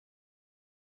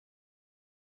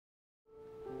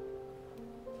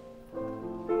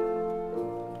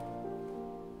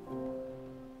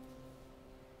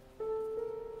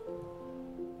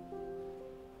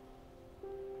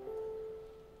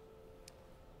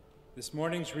This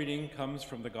morning's reading comes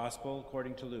from the Gospel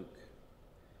according to Luke.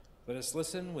 Let us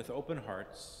listen with open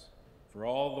hearts for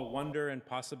all the wonder and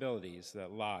possibilities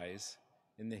that lies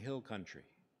in the hill country.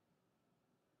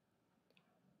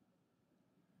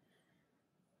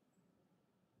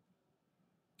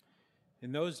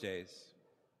 In those days,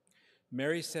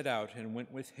 Mary set out and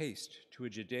went with haste to a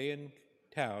Judean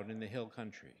town in the hill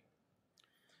country,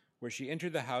 where she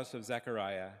entered the house of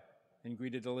Zechariah and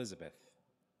greeted Elizabeth.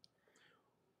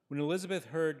 When Elizabeth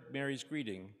heard Mary's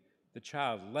greeting, the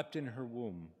child leapt in her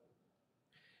womb.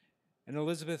 And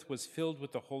Elizabeth was filled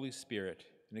with the Holy Spirit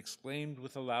and exclaimed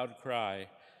with a loud cry,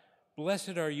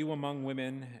 "Blessed are you among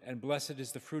women, and blessed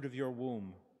is the fruit of your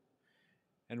womb.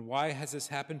 And why has this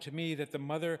happened to me, that the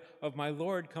mother of my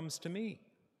Lord comes to me?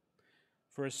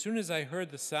 For as soon as I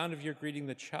heard the sound of your greeting,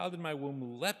 the child in my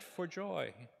womb leapt for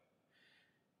joy.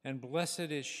 And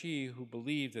blessed is she who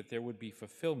believed that there would be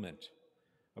fulfillment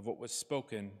of what was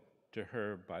spoken to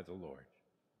her by the Lord."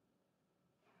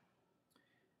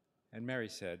 And Mary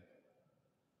said,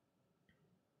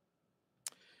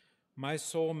 "My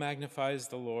soul magnifies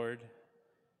the Lord,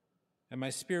 and my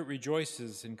spirit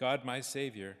rejoices in God my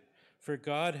Savior, for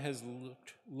God has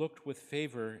looked with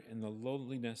favor on the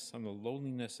lowliness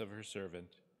of her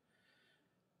servant.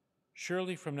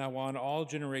 Surely from now on all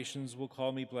generations will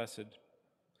call me blessed,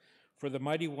 for the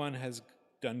Mighty One has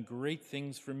done great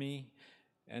things for me,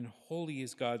 and holy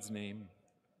is God's name.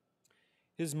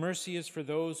 His mercy is for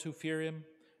those who fear him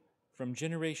from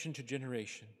generation to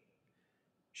generation.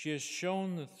 She has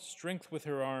shown the strength with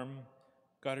her arm.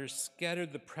 God has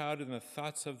scattered the proud in the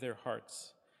thoughts of their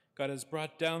hearts. God has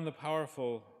brought down the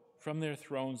powerful from their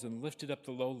thrones and lifted up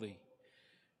the lowly.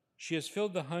 She has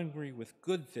filled the hungry with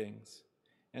good things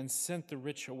and sent the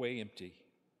rich away empty.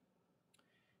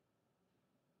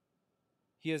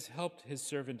 He has helped his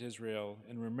servant Israel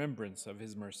in remembrance of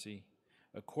his mercy,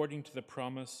 according to the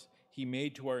promise he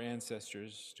made to our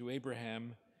ancestors, to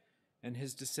Abraham and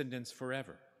his descendants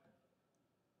forever."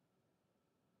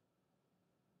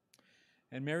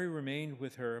 And Mary remained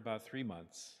with her about 3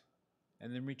 months,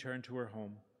 and then returned to her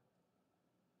home.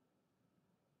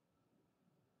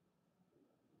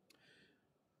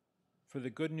 For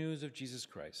the good news of Jesus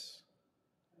Christ,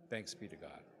 thanks be to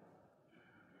God.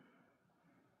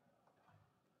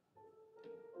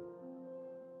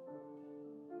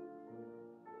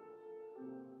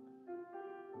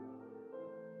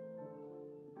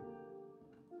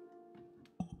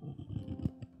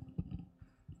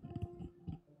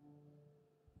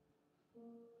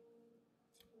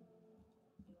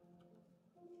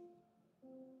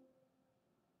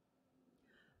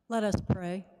 Let us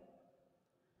pray.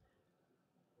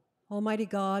 Almighty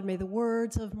God, may the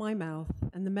words of my mouth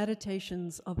and the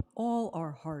meditations of all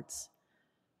our hearts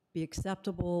be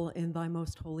acceptable in thy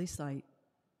most holy sight.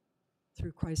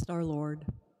 Through Christ our Lord.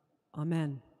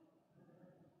 Amen.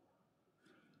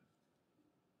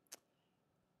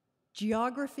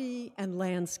 Geography and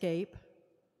landscape,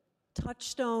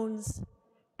 touchstones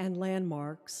and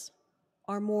landmarks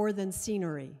are more than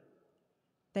scenery.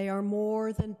 They are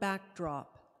more than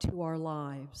backdrop to our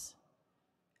lives.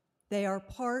 They are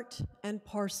part and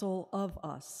parcel of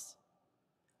us.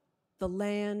 The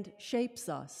land shapes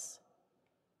us.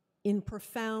 In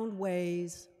profound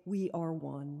ways, we are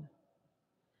one.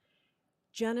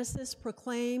 Genesis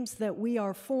proclaims that we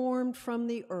are formed from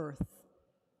the earth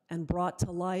and brought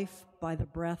to life by the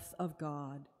breath of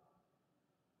God.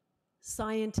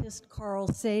 Scientist Carl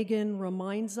Sagan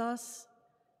reminds us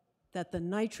that the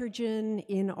nitrogen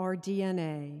in our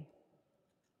DNA,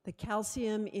 the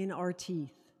calcium in our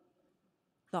teeth,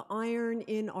 the iron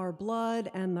in our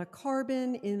blood, and the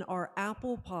carbon in our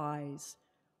apple pies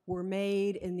were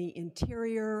made in the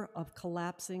interior of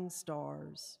collapsing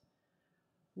stars.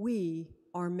 We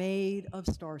are made of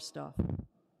star stuff.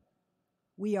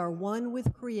 We are one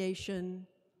with creation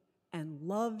and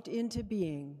loved into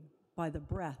being by the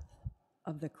breath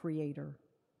of the Creator.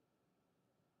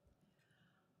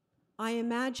 I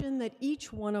imagine that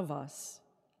each one of us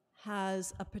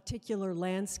has a particular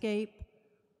landscape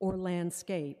or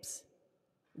landscapes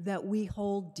that we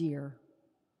hold dear.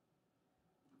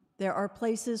 There are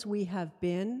places we have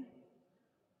been,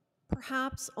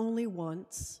 perhaps only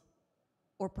once,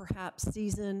 or perhaps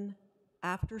season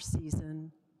after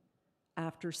season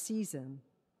after season,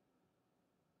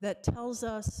 that tells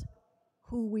us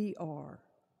who we are,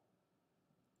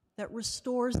 that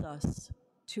restores us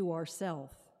to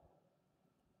ourself,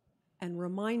 and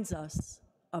reminds us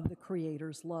of the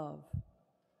Creator's love.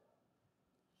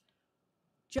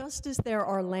 Just as there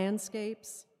are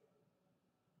landscapes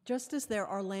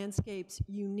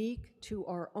unique to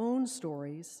our own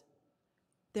stories,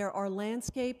 there are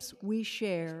landscapes we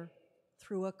share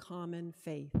through a common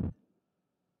faith.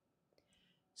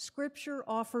 Scripture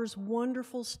offers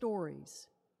wonderful stories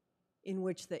in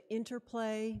which the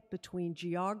interplay between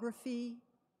geography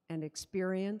and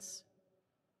experience,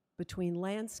 between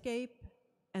landscape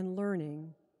and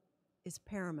learning, is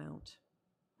paramount.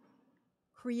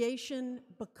 Creation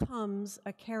becomes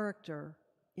a character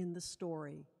in the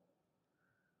story.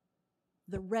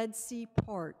 The Red Sea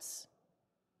parts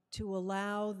to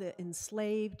allow the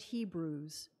enslaved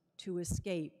Hebrews to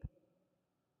escape,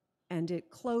 and it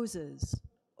closes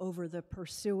over the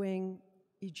pursuing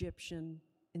Egyptian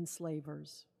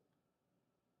enslavers.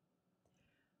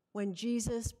 When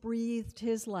Jesus breathed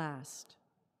his last,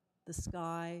 the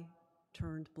sky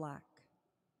turned black.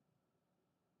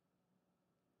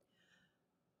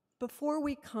 Before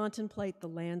we contemplate the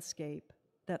landscape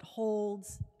that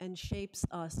holds and shapes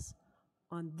us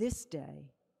on this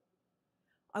day,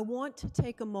 I want to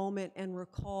take a moment and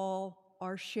recall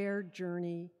our shared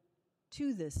journey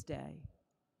to this day.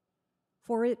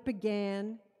 For it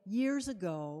began years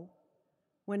ago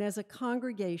when, as a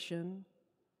congregation,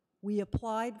 we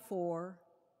applied for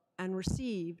and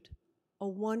received a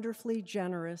wonderfully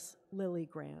generous Lilly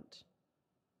Grant.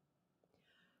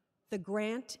 The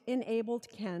grant enabled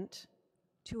Kent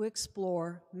to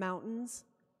explore mountains,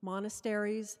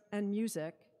 monasteries, and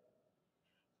music,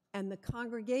 and the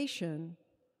congregation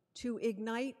to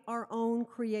ignite our own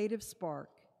creative spark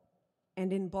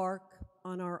and embark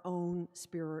on our own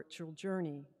spiritual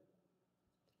journey.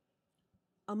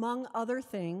 Among other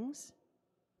things,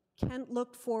 Kent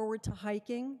looked forward to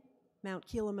hiking Mount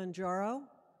Kilimanjaro,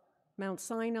 Mount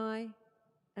Sinai,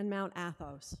 and Mount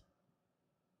Athos.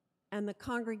 And the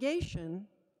congregation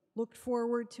looked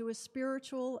forward to a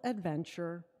spiritual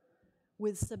adventure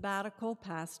with sabbatical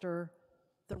pastor,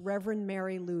 the Reverend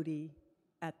Mary Ludy,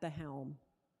 at the helm.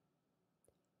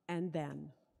 And then,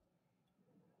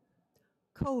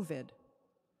 COVID,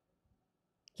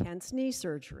 Kent's knee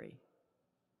surgery,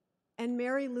 and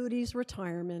Mary Ludy's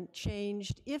retirement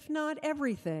changed, if not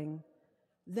everything,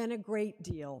 then a great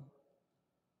deal.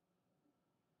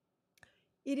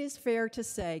 It is fair to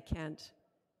say, Kent,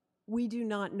 we do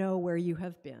not know where you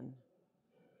have been.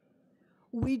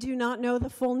 We do not know the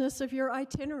fullness of your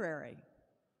itinerary,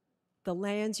 the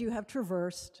lands you have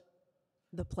traversed,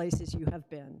 the places you have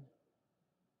been.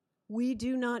 We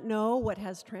do not know what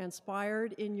has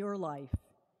transpired in your life,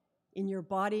 in your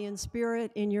body and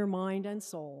spirit, in your mind and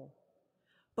soul.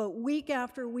 But week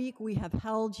after week, we have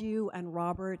held you and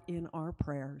Robert in our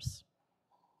prayers.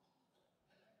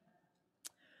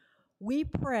 We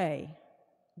pray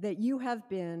that you have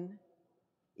been,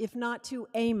 if not to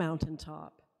a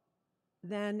mountaintop,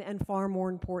 then, and far more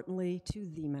importantly, to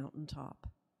the mountaintop,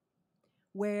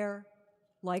 where,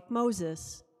 like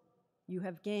Moses, you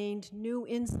have gained new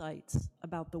insights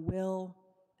about the will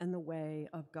and the way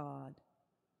of God.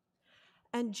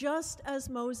 And just as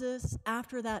Moses,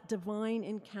 after that divine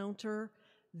encounter,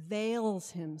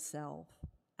 veils himself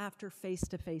after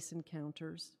face-to-face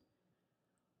encounters,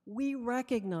 we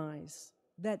recognize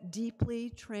that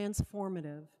deeply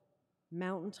transformative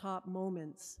mountaintop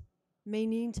moments may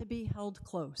need to be held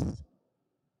close,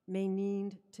 may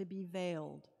need to be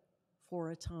veiled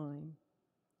for a time.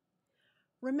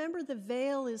 Remember, the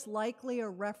veil is likely a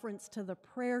reference to the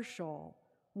prayer shawl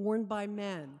worn by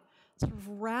men, sort of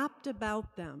wrapped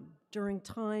about them during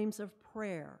times of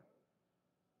prayer,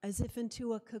 as if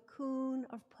into a cocoon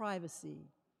of privacy,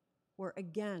 where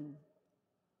again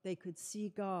they could see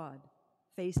God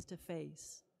face to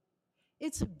face.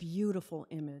 It's a beautiful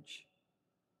image.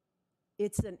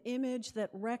 It's an image that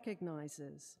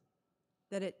recognizes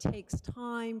that it takes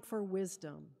time for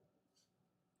wisdom.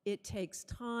 It takes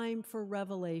time for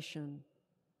revelation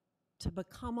to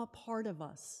become a part of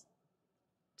us,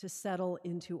 to settle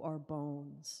into our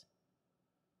bones.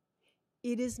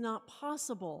 It is not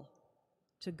possible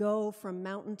to go from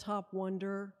mountaintop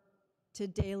wonder to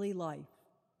daily life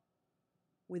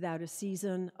without a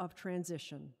season of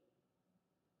transition,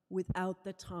 without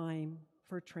the time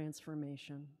for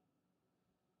transformation.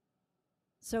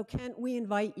 So Kent, we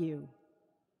invite you,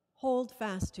 hold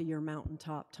fast to your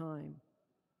mountaintop time.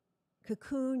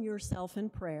 Cocoon yourself in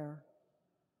prayer.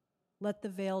 Let the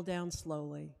veil down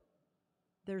slowly.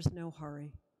 There's no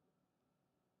hurry.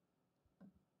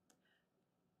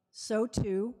 So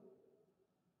too,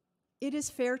 it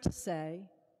is fair to say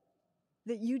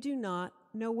that you do not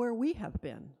know where we have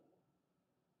been.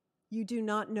 You do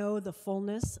not know the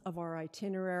fullness of our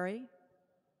itinerary,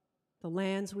 the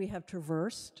lands we have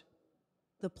traversed,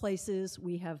 the places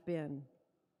we have been.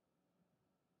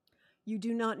 You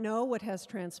do not know what has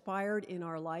transpired in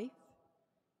our life,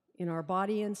 in our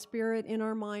body and spirit, in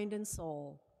our mind and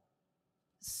soul.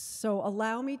 So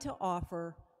allow me to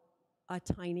offer a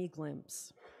tiny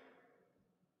glimpse.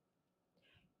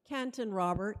 Kent and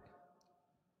Robert,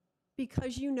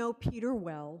 because you know Peter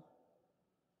well,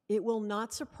 it will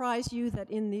not surprise you that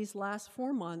in these last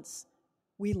 4 months,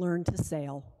 we learned to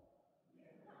sail.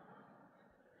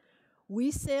 We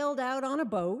sailed out on a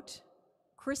boat,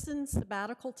 christened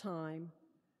Sabbatical Time,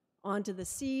 onto the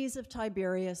seas of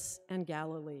Tiberias and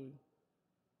Galilee,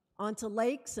 onto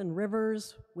lakes and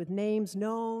rivers with names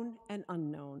known and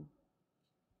unknown.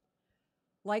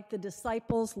 Like the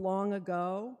disciples long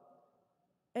ago,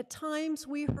 at times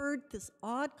we heard this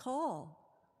odd call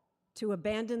to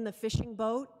abandon the fishing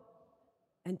boat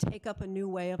and take up a new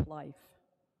way of life.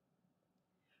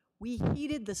 We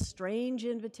heeded the strange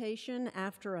invitation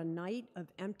after a night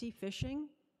of empty fishing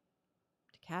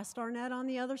to cast our net on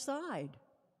the other side.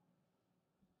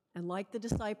 And like the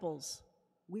disciples,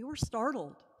 we were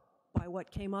startled by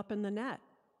what came up in the net.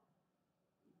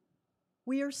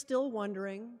 We are still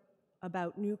wondering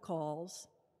about new calls,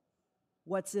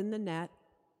 what's in the net,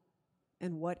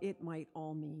 and what it might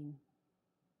all mean.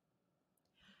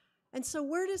 And so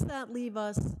where does that leave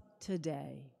us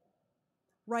today,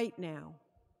 right now?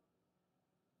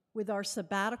 With our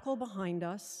sabbatical behind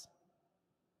us,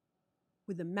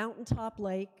 with the mountaintop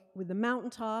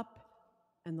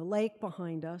and the lake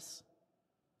behind us,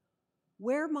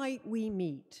 where might we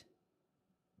meet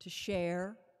to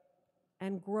share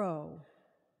and grow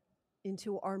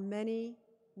into our many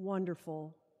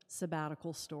wonderful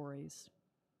sabbatical stories?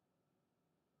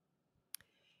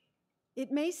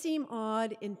 It may seem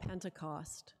odd in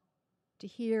Pentecost to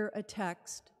hear a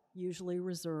text usually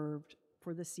reserved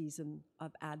for the season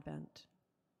of Advent.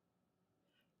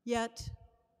 Yet,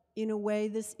 in a way,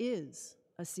 this is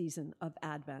a season of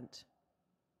Advent,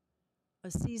 a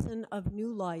season of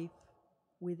new life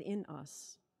within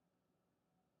us.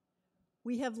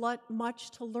 We have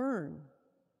much to learn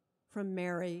from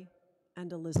Mary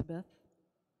and Elizabeth,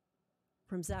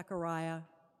 from Zechariah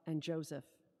and Joseph.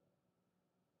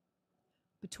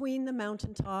 Between the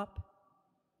mountaintop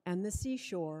and the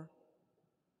seashore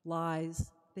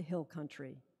lies the hill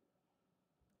country.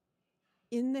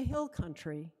 In the hill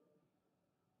country,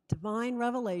 divine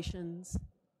revelations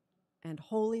and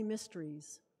holy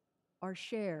mysteries are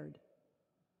shared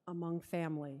among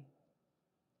family.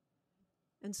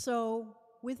 And so,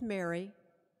 with Mary,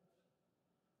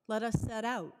 let us set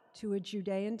out to a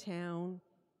Judean town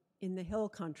in the hill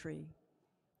country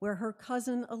where her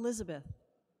cousin Elizabeth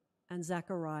and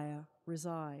Zechariah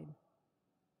reside.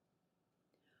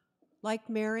 Like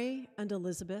Mary and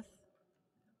Elizabeth,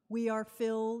 we are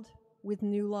filled with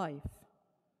new life.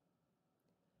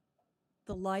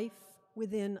 The life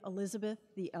within Elizabeth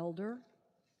the elder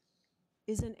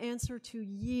is an answer to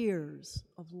years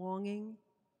of longing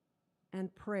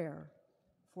and prayer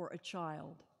for a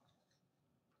child.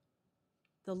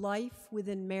 The life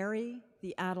within Mary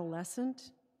the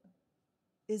adolescent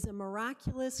is a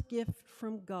miraculous gift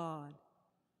from God,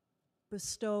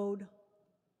 bestowed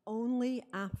only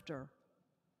after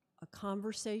a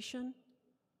conversation,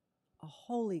 a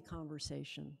holy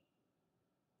conversation,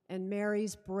 and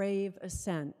Mary's brave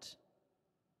assent,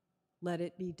 "Let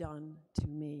it be done to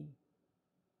me."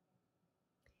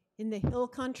 In the hill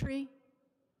country,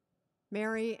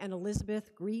 Mary and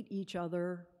Elizabeth greet each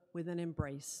other with an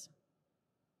embrace.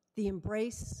 The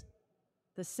embrace,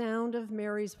 the sound of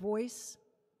Mary's voice,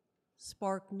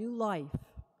 spark new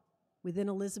life within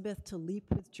Elizabeth to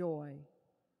leap with joy.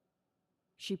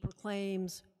 She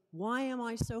proclaims, "Why am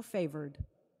I so favored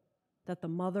that the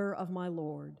mother of my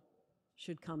Lord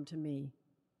should come to me?"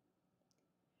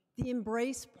 The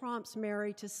embrace prompts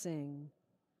Mary to sing,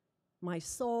 "My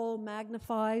soul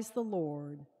magnifies the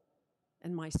Lord,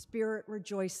 and my spirit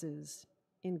rejoices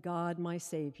in God my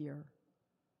Savior."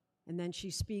 And then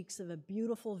she speaks of a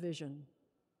beautiful vision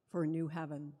for a new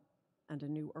heaven and a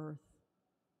new earth.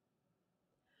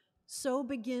 So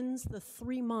begins the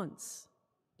 3 months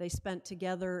they spent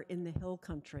together in the hill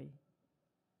country.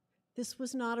 This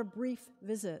was not a brief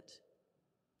visit.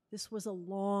 This was a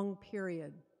long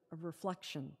period of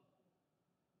reflection.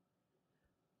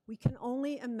 We can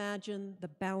only imagine the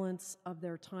balance of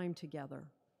their time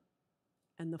together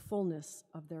and the fullness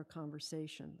of their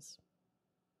conversations.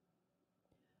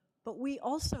 But we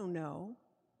also know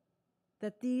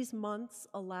that these months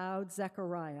allowed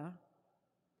Zechariah,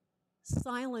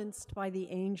 silenced by the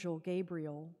angel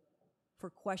Gabriel for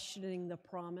questioning the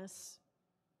promise,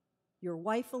 "Your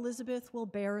wife Elizabeth will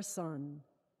bear a son,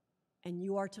 and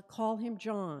you are to call him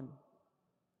John,"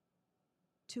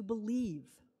 to believe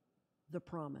the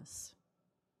promise.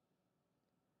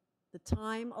 The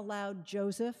time allowed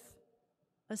Joseph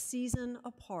a season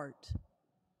apart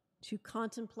to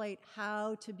contemplate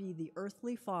how to be the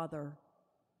earthly father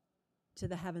to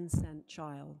the heaven-sent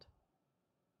child.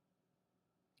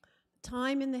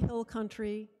 Time in the hill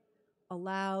country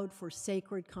allowed for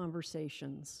sacred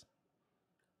conversations,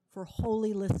 for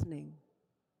holy listening,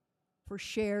 for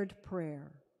shared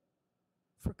prayer,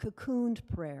 for cocooned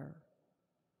prayer,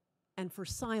 and for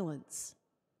silence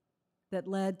that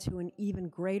led to an even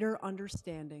greater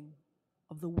understanding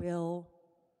of the will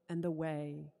and the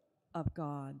way of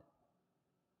God.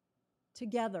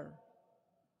 Together,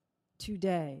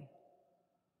 today,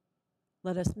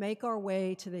 let us make our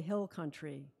way to the hill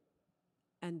country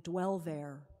and dwell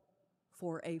there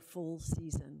for a full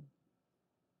season.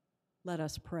 Let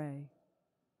us pray.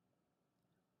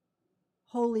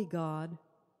 Holy God,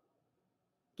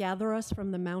 gather us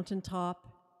from the mountaintop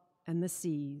and the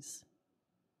seas.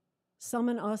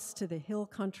 Summon us to the hill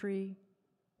country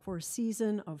for a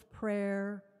season of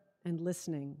prayer and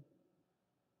listening,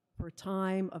 for a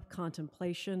time of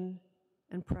contemplation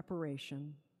and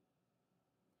preparation.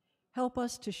 Help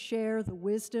us to share the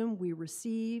wisdom we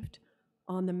received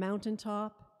on the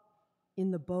mountaintop,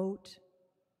 in the boat,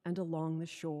 and along the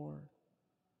shore.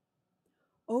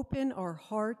 Open our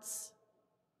hearts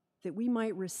that we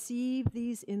might receive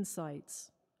these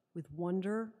insights with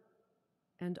wonder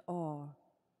and awe.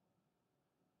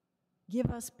 Give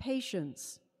us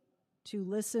patience to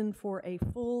listen for a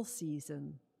full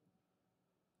season.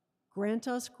 Grant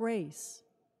us grace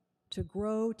to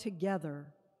grow together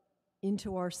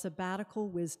into our sabbatical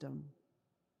wisdom.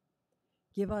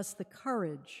 Give us the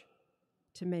courage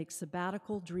to make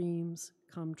sabbatical dreams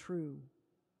come true.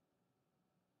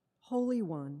 Holy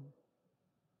One,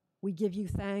 we give you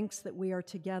thanks that we are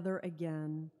together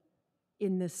again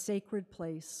in this sacred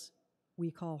place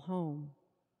we call home.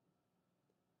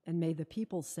 And may the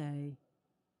people say,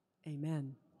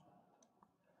 Amen.